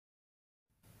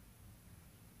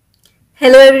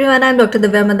Hello everyone, I'm Dr.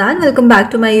 Divya Madan. Welcome back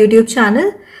to my YouTube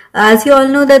channel. As you all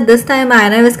know that this time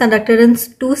INI was conducted in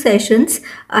 2 sessions.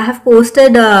 I have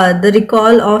posted the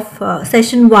recall of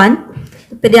session 1,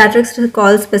 the pediatrics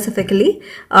recall specifically.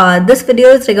 This video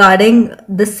is regarding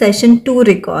the session 2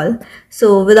 recall.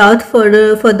 So without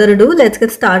further ado, let's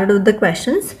get started with the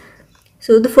questions.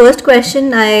 So the first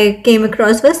question I came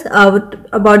across was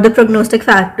about the prognostic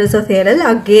factors of ALL.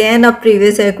 Again, a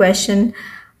previous year question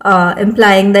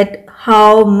implying that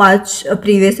how much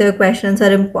previous year questions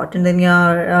are important in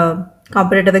your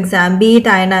competitive exam, be it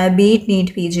INI, be it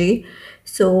NEET PG.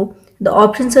 So the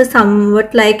options are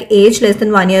somewhat like age less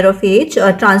than 1 year of age,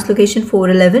 translocation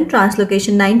 411,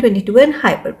 translocation 922 and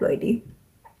hyperploidy.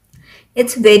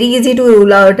 It's very easy to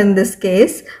rule out in this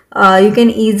case. You can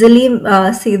easily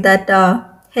see that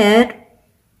here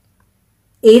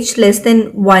age less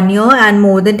than 1 year and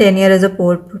more than 10 years is a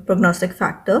poor prognostic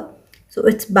factor. So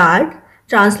it's bad.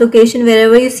 Translocation,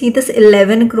 wherever you see this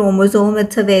 11 chromosome,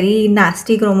 it's a very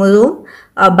nasty chromosome,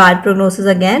 bad prognosis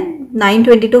again.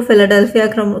 922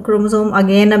 Philadelphia chromosome,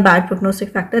 again a bad prognostic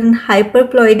factor. And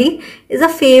hyperploidy is a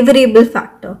favorable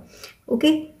factor.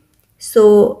 Okay,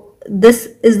 so this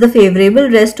is the favorable,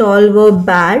 rest all were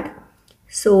bad.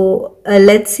 So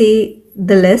let's see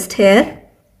the list here.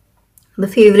 The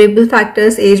favorable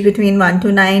factors: age between 1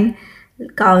 to 9,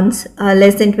 counts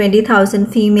less than 20,000,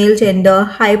 female gender,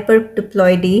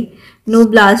 hyperdiploidy, no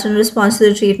blast in response to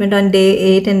the treatment on day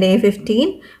 8 and day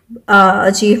 15,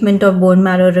 achievement of bone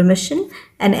marrow remission,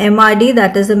 and MRD,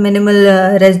 that is the minimal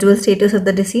residual status of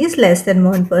the disease, less than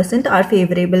 1% are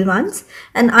favorable ones,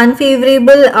 and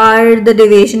unfavorable are the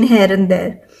deviation here and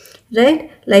there,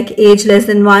 right? Like age less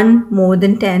than 1, more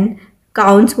than 10,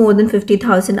 counts more than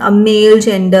 50,000, a male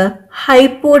gender.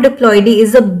 Hypodiploidy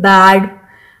is a bad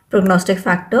prognostic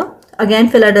factor. Again,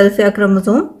 Philadelphia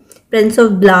chromosome, presence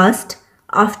of blast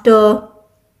after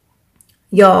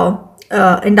your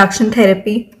induction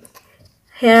therapy.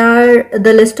 Here are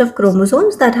the list of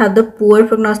chromosomes that have the poor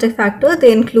prognostic factor.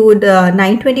 They include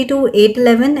 922,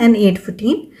 811 and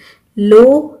 814.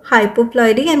 Low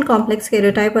hypoploidy and complex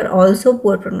karyotype are also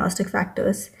poor prognostic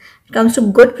factors. When it comes to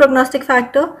good prognostic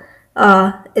factor,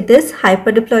 it is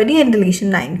hyperdiploidy and deletion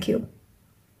 9q.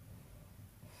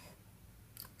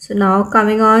 So now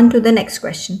coming on to the next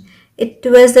question. It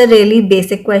was a really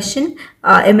basic question.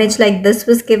 Image like this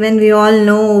was given. We all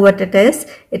know what it is.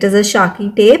 It is a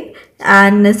Sharkey tape,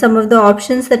 and some of the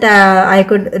options that I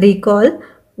could recall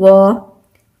were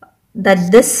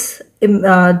that this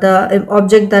the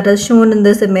object that is shown in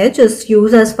this image is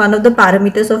used as one of the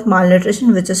parameters of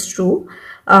malnutrition, which is true.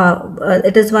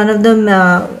 It is one of them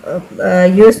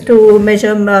used to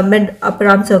measure mid-upper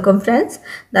arm circumference.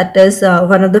 That is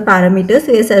one of the parameters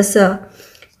used as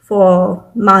for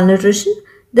malnutrition.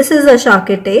 This is a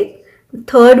Sharkey tape.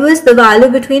 Third was the value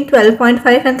between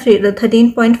 12.5 and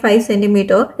 13.5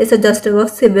 centimeter is suggestive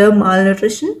of severe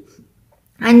malnutrition.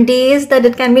 And D is that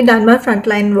it can be done by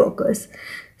frontline workers.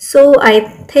 So I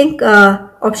think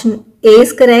option A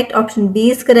is correct, option B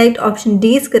is correct, option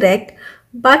D is correct.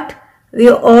 But we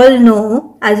all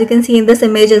know, as you can see in this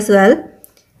image as well,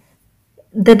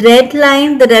 the red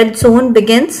line, the red zone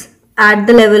begins at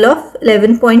the level of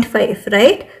 11.5,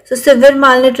 right? So severe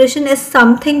malnutrition is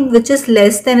something which is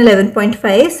less than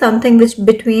 11.5, something which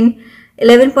between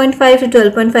 11.5 to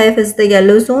 12.5 is the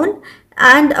yellow zone,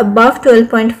 and above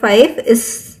 12.5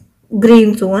 is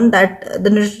green zone, that the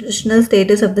nutritional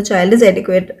status of the child is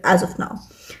adequate as of now.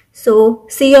 So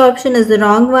C option is the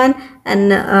wrong one,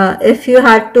 and if you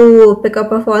had to pick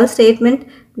up a false statement,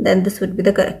 then this would be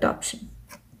the correct option.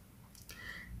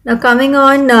 Now coming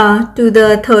on to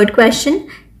the third question,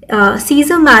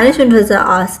 seizure management was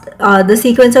asked. The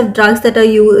sequence of drugs that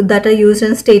are used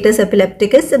in status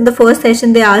epilepticus. In the first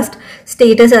session they asked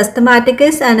status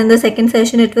asthmaticus, and in the second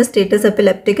session it was status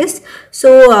epilepticus.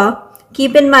 So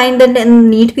keep in mind that in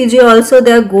NEET PG also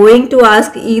they are going to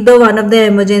ask either one of the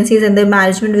emergencies and their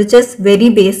management, which is very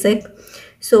basic.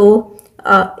 So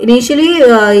initially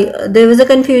there was a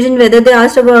confusion whether they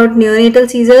asked about neonatal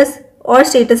seizures or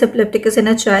status epilepticus in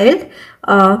a child,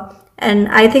 and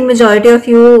I think majority of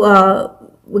you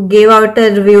gave out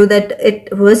a review that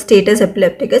it was status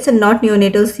epilepticus and not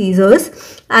neonatal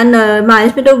seizures, and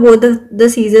management of both the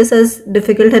seizures is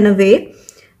difficult in a way,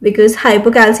 because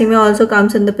hypocalcemia also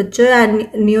comes in the picture, and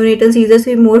neonatal seizures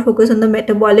we more focus on the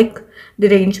metabolic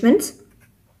derangements.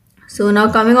 So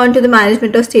now coming on to the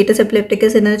management of status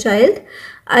epilepticus in a child,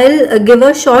 I'll give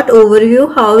a short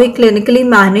overview how we clinically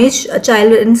manage a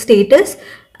child in status,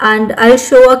 and I'll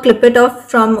show a clippet of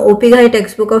from OP Guide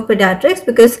textbook of pediatrics,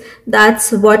 because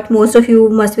that's what most of you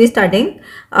must be studying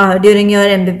during your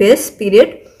MBBS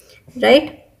period,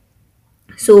 right?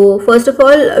 So first of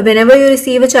all, whenever you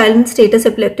receive a child in status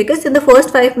epilepticus, in the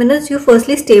first 5 minutes, you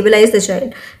firstly stabilize the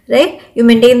child, right? You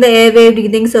maintain the airway,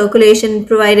 breathing, circulation,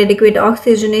 provide adequate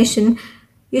oxygenation.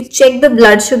 You check the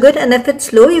blood sugar, and if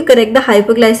it's low, you correct the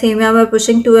hypoglycemia by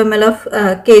pushing 2 ml of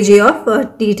kg of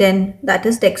D10, that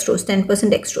is dextrose,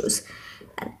 10% dextrose.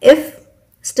 And if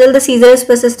still the seizure is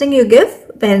persisting, you give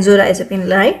benzodiazepine,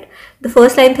 right? The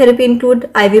first line therapy include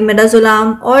IV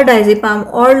midazolam or diazepam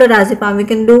or lorazepam. You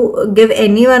can give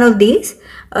any one of these.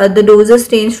 The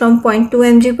doses range from 0.2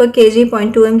 mg per kg,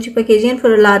 0.2 mg per kg, and for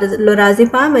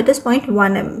lorazepam it is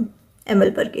 0.1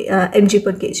 mg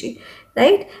per kg,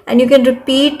 right? And you can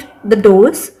repeat the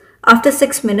dose after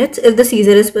 6 minutes if the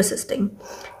seizure is persisting,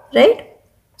 right?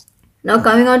 Now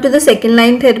coming on to the second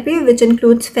line therapy, which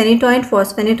includes phenytoin,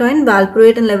 fosphenytoin,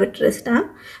 valproate and levetiracetam.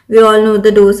 We all know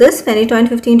the doses: phenytoin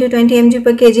 15 to 20 mg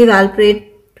per kg, valproate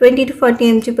 20 to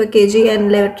 40 mg per kg, and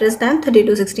levetiracetam 30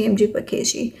 to 60 mg per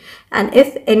kg. And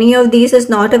if any of these is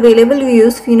not available, we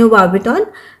use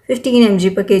phenobarbital 15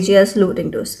 mg per kg as loading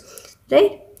dose,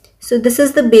 right? So this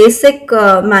is the basic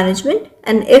management,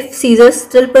 and if seizures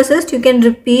still persist, you can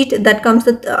repeat, that comes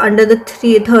under the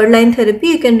third line therapy.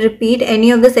 You can repeat any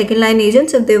of the second line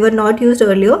agents if they were not used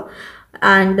earlier.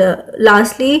 And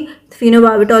lastly,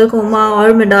 phenobarbital coma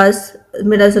or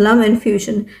midazolam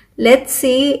infusion. Let's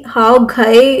see how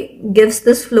Ghai gives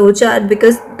this flowchart,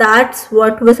 because that's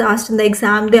what was asked in the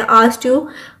exam. They asked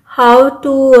you how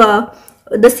to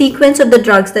the sequence of the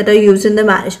drugs that are used in the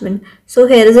management. So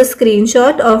here is a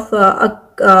screenshot of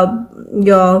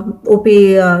your OP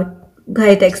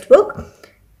Ghai textbook.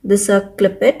 This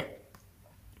clip it.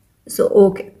 So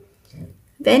okay,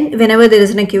 whenever there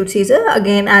is an acute seizure,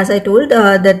 again as I told,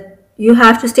 that you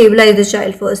have to stabilize the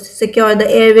child first, secure the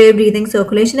airway, breathing,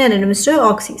 circulation, and administer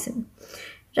oxygen,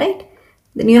 right?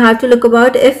 Then you have to look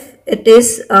about if it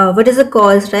is what is the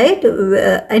cause, right?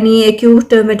 Any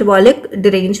acute metabolic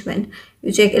derangement.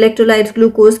 You check electrolytes,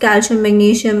 glucose, calcium,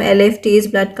 magnesium,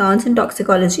 LFTs, blood counts, and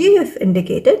toxicology if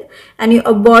indicated. And you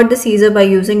abort the seizure by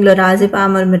using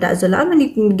lorazepam or midazolam, and you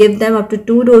can give them up to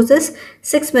 2 doses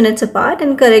 6 minutes apart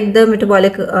and correct the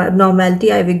metabolic abnormality,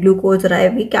 IV glucose or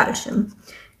IV calcium,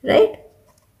 right?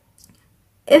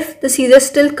 If the seizure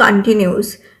still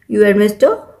continues, you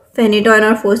administer phenytoin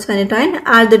or fosphenytoin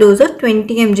at the dose of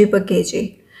 20 mg per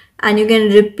kg, and you can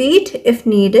repeat if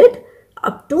needed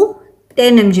up to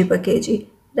 10 mg per kg,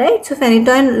 right? So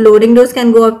phenytoin loading dose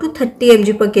can go up to 30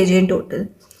 mg per kg in total.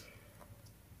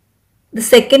 The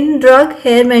second drug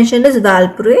here mentioned is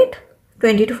valproate,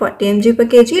 20 to 40 mg per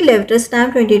kg,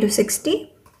 levetiracetam 20 to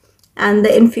 60, and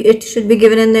it should be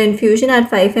given in the infusion at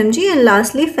 5 mg, and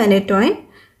lastly phenytoin,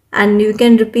 and you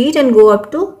can repeat and go up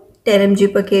to 10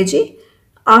 mg per kg.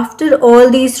 After all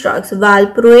these drugs,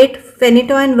 valproate,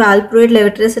 phenytoin, valproate,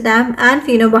 levetiracetam, and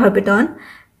phenobarbital,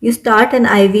 you start an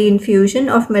IV infusion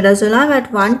of midazolam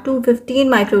at 1 to 15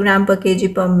 microgram per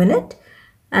kg per minute.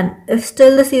 And if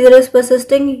still the seizure is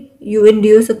persisting, you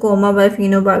induce a coma by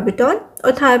phenobarbital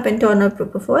or thiopentone or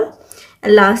propofol.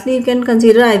 And lastly, you can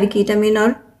consider IV ketamine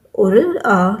or oral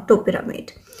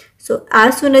topiramate. So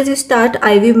as soon as you start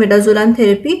IV midazolam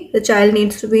therapy, the child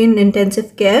needs to be in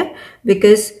intensive care,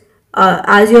 because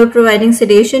as you are providing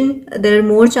sedation, there are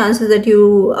more chances that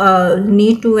you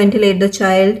need to ventilate the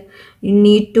child. You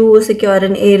need to secure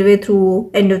an airway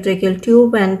through endotracheal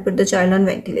tube and put the child on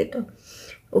ventilator.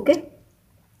 Okay.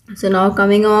 So now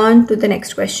coming on to the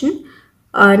next question.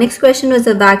 Next question was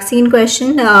a vaccine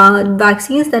question.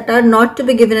 Vaccines that are not to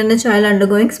be given in a child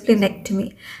undergoing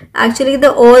splenectomy. Actually,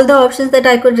 all the options that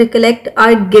I could recollect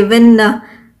are given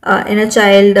in a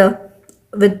child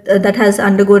with that has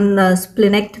undergone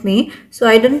splenectomy. So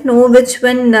I don't know which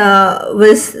one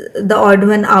was the odd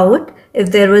one out,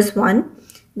 if there was one.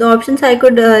 The options I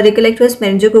could recollect was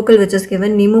meningococcal, which is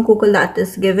given, pneumococcal, that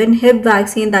is given, Hib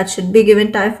vaccine, that should be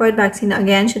given, typhoid vaccine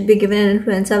again should be given, and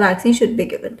influenza vaccine should be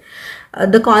given.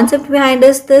 The concept behind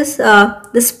is this: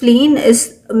 the spleen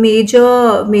is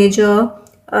major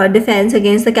defense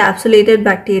against the capsulated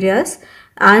bacteria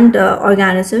and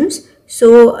organisms.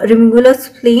 So removal of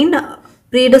spleen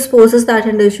predisposes that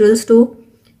individuals to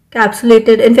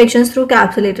infections through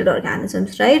capsulated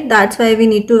organisms, right? That's why we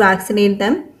need to vaccinate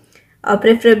them.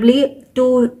 Preferably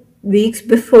 2 weeks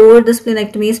before the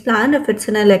splenectomy is planned if it's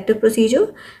an elective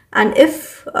procedure, and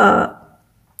if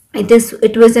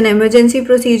it was an emergency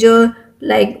procedure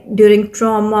like during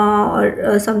trauma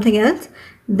or something else,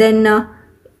 then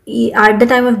at the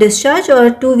time of discharge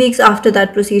or 2 weeks after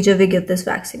that procedure we give this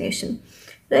vaccination,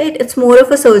 right? It's more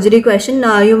of a surgery question.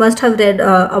 You must have read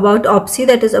about OPSI,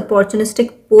 that is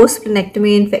opportunistic post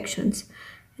splenectomy infections,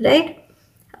 right?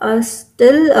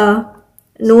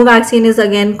 no vaccine is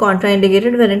again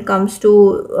contraindicated when it comes to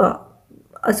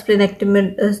a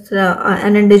splenectomy,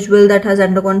 an individual that has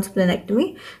undergone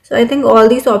splenectomy. So I think all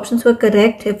these options were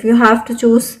correct. If you have to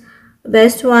choose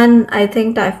best one, I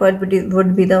think typhoid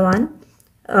would be the one.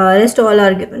 Rest all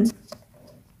are given.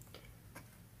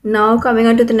 Now coming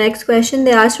on to the next question,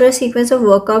 they asked for a sequence of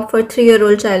workup for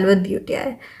 3-year-old child with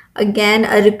UTI. Again,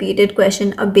 a repeated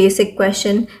question, a basic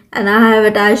question, and I have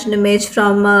attached an image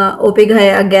from OP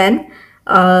Ghai again.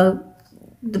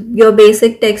 Your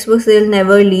basic textbooks, they'll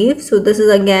never leave. So this is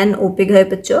again OP Ghai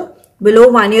picture. Below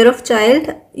 1 year of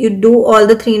child, you do all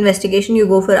the 3 investigation. You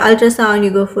go for ultrasound, you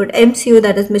go for MCU,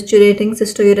 that is misturating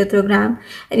cystourethrogram,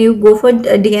 and you go for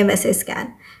DMSA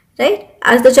scan. Right?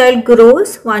 As the child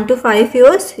grows 1 to 5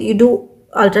 years, you do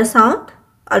ultrasound,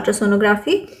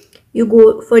 ultrasonography, you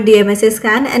go for DMSA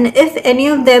scan, and if any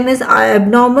of them is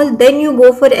abnormal, then you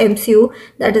go for MCU,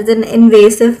 that is an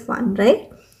invasive one, right?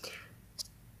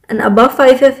 And above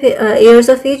 5 years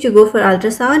of age, you go for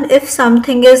ultrasound. If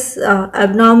something is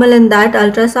abnormal in that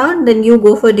ultrasound, then you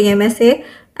go for DMSA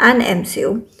and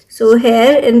MCU. So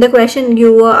here in the question,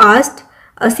 you were asked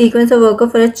a sequence of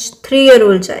workup for a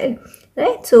 3-year-old child,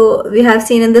 right? So we have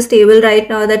seen in this table right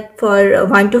now that for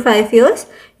 1 to 5 years,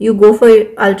 you go for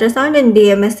ultrasound and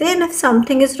DMSA, and if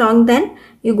something is wrong, then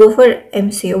you go for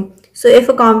MCU. So if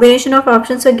a combination of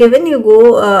options are given, you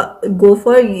go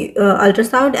for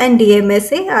ultrasound and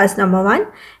DMSA as number 1,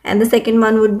 and the second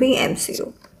one would be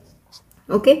MCU.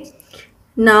 Okay.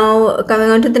 Now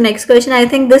coming on to the next question, I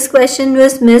think this question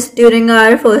was missed during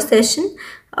our first session.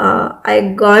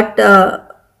 I got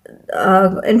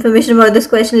information about this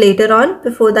question later on,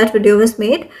 before that video was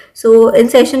made. So in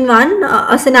session 1,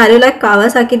 a scenario like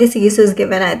Kawasaki disease was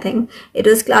given. I think it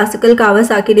was classical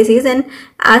Kawasaki disease, and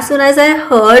as soon as I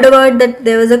heard about that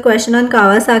there was a question on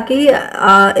Kawasaki,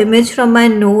 image from my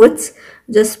notes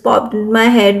just popped in my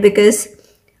head, because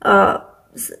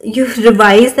you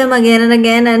revise them again and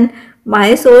again, and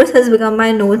my source has become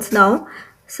my notes now.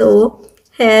 So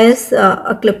here's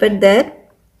a clip there.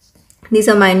 These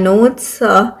are my notes.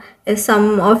 If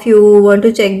some of you want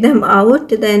to check them out,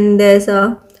 then there's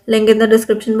a link in the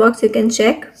description box, you can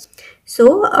check.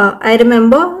 So I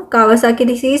remember Kawasaki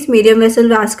disease, medium vessel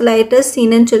vasculitis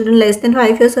seen in children less than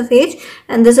 5 years of age,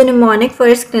 and there's a mnemonic for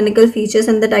its clinical features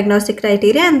and the diagnostic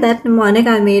criteria, and that mnemonic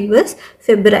I made was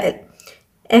febrile.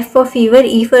 F for fever,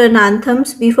 E for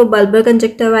ananthums, B for bulbar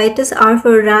conjunctivitis, R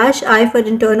for rash, I for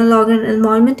internal organ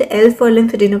involvement, L for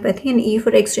lymphadenopathy, and E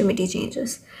for extremity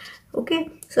changes. Okay,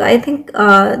 so I think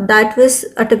that was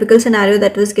a typical scenario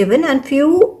that was given, and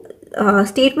few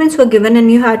statements were given,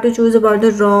 and you had to choose about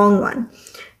the wrong one,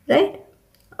 right?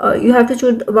 You have to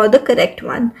choose about the correct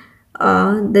one.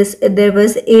 There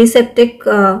was aseptic.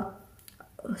 There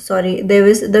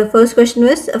was the first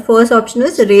option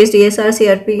was raised ESR,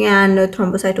 CRP, and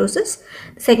thrombocytosis.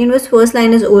 The second was first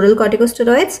line is oral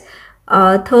corticosteroids.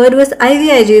 Third was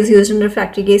IVIG is used in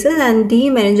refractory cases, and D,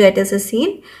 meningitis is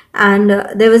seen. And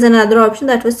there was another option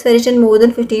that was ferritin more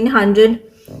than 1500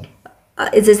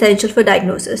 is essential for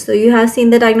diagnosis. So you have seen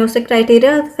the diagnostic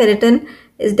criteria. Ferritin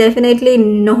is definitely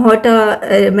not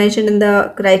mentioned in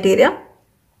the criteria,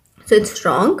 so it's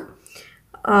wrong.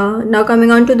 Now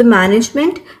coming on to the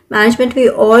management. We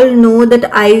all know that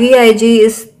IVIG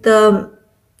is the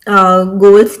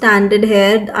gold standard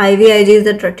here. IVIG is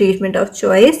the treatment of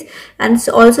choice, and it's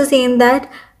also saying that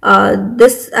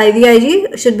this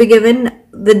IVIG should be given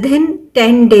within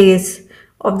 10 days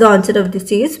of the onset of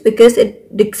disease, because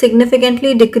it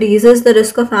significantly decreases the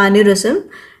risk of aneurysm.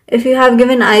 If you have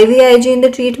given IVIG in the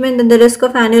treatment, then the risk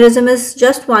of aneurysm is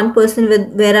just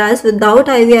 1%, whereas without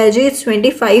IVIG it's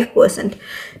 25%.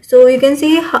 So you can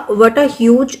see what a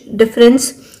huge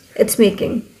difference it's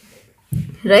making,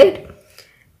 right?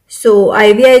 So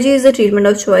IVIG is the treatment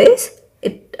of choice.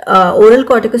 Oral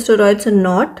corticosteroids are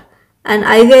not, and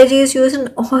IVIG is used in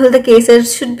all the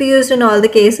cases, should be used in all the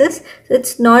cases. So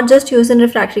it's not just used in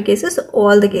refractory cases,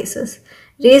 all the cases.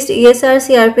 Raised ESR,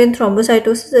 CRP, and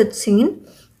thrombocytosis, it's seen.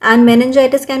 And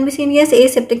meningitis can be seen. Yes,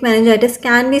 aseptic meningitis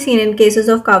can be seen in cases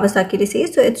of Kawasaki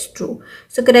disease, so it's true.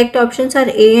 So correct options are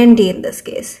A and D in this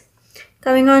case.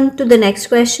 Coming on to the next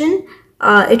question.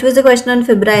 It was a question on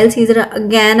febrile seizure.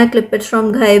 Again, a clip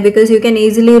from Ghai, because you can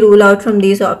easily rule out from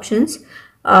these options.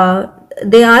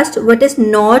 They asked what is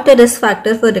not a risk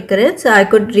factor for recurrence. I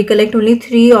could recollect only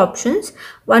 3 options.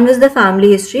 One was the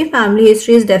family history. Family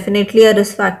history is definitely a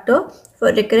risk factor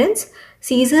for recurrence.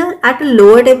 Seizure at a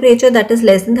lower temperature, that is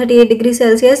less than 38 degrees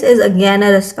Celsius, is again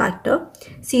a risk factor.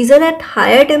 Seizure at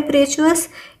higher temperatures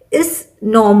is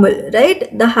normal,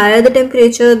 right? The higher the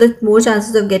temperature, the more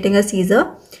chances of getting a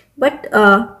seizure. But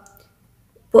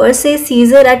per se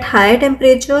seizure at higher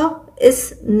temperature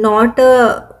is not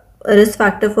a risk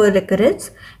factor for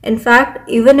recurrence. In fact,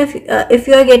 even if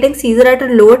you are getting seizure at a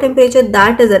lower temperature,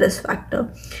 that is a risk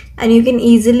factor. And you can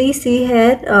easily see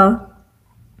here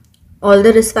all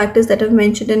the risk factors that I've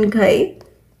mentioned in Ghai.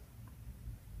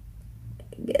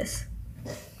 Yes.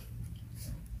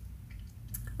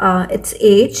 It's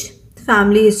age,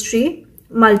 family history,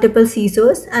 multiple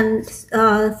seizures, and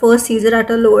first seizure at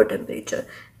a lower temperature,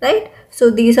 right? So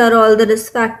these are all the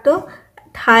risk factor.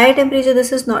 At higher temperature,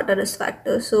 this is not a risk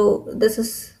factor. So this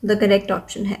is the correct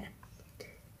option here.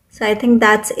 So I think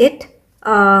that's it.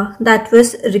 That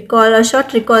was a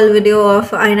short recall video of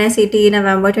Inicet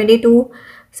November 22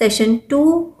 session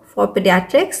 2 for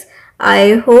pediatrics.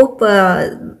 I hope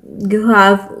you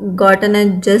have gotten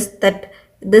a gist that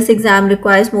this exam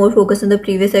requires more focus on the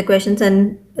previous year questions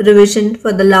and revision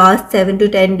for the last 7 to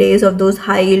 10 days of those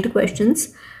high yield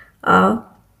questions.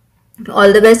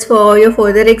 All the best for your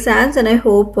further exams, and I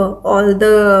hope all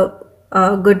the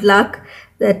good luck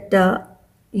that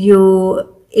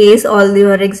you ace all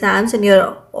your exams and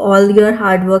all your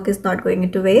hard work is not going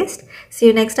into waste. See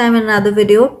you next time in another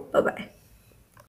video. Bye bye.